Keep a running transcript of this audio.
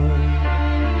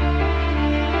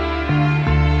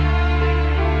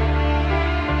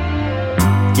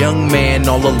young man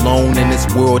all alone in this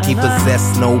world. He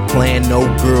possessed no plan, no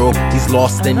girl. He's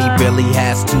lost and he barely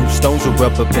has 2 stones to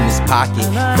rub up in his pocket.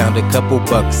 Found a couple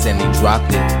bucks and he dropped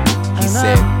it. He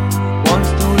said, One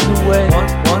stool's away,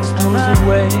 one stool's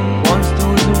away, one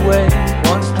stool's away,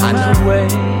 one stool's away,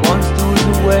 one stool's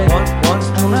away, one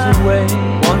stool's away,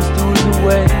 one stool's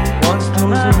away, one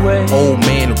stool's away. Old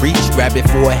man reached, grabbed it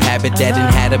for a habit that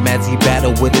didn't had him as he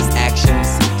battled with his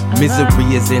actions.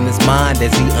 Misery is in his mind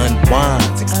as he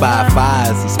unwinds. Expired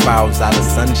fires, he spirals out of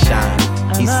sunshine.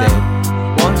 He said,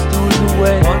 One stool's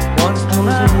away, one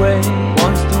stool's away,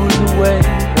 one stool's away,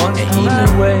 one stool's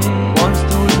away, one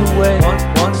stool's away,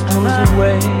 one stool's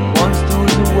away, one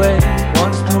stool's away,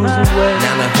 one stool's away.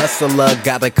 Now the hustler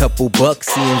got a couple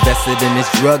bucks. He invested in his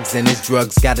drugs and his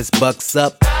drugs got his bucks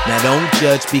up. Now don't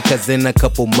judge because in a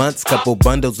couple months, couple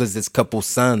bundles is his couple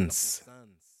sons.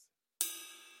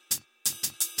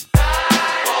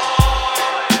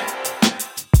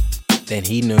 Then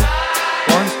he knew.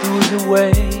 One stool's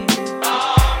away.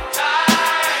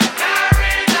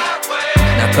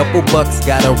 Now couple bucks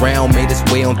got around, made his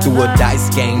way on through a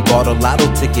dice game. Bought a lotto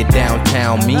ticket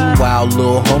downtown. Meanwhile,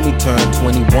 little homie turned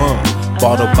 21.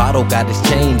 Bought a bottle, got his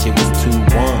change, it was 2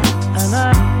 ones.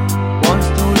 One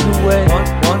stool's away,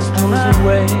 one stool's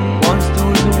away, one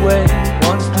stool's away,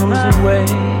 one stool's away,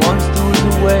 one stool's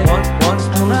away, one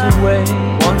stool's away,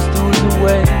 one stool's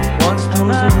away, one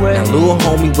stool's away. Now little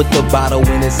homie with the bottle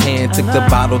in his hand took the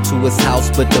bottle to his house,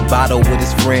 put the bottle with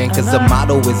his friend, cause the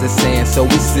motto is a saying, so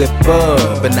we sip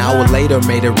up. An hour later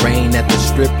made it rain at the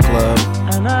strip club.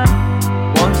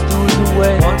 One stool's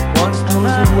away, one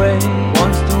stool's away,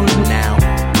 one stool's away. Now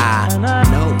I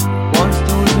know. One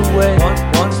stool's away,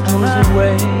 one stool's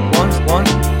away, one stool's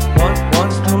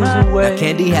away. Now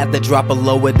Candy had to drop her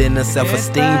lower than her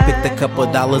self-esteem. Picked a couple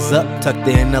dollars up, tucked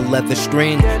it in a leather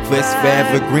string. For his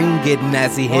forever green, getting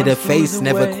as he hit her face.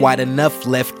 Never quite enough,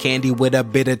 left Candy with a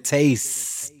bitter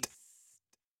taste.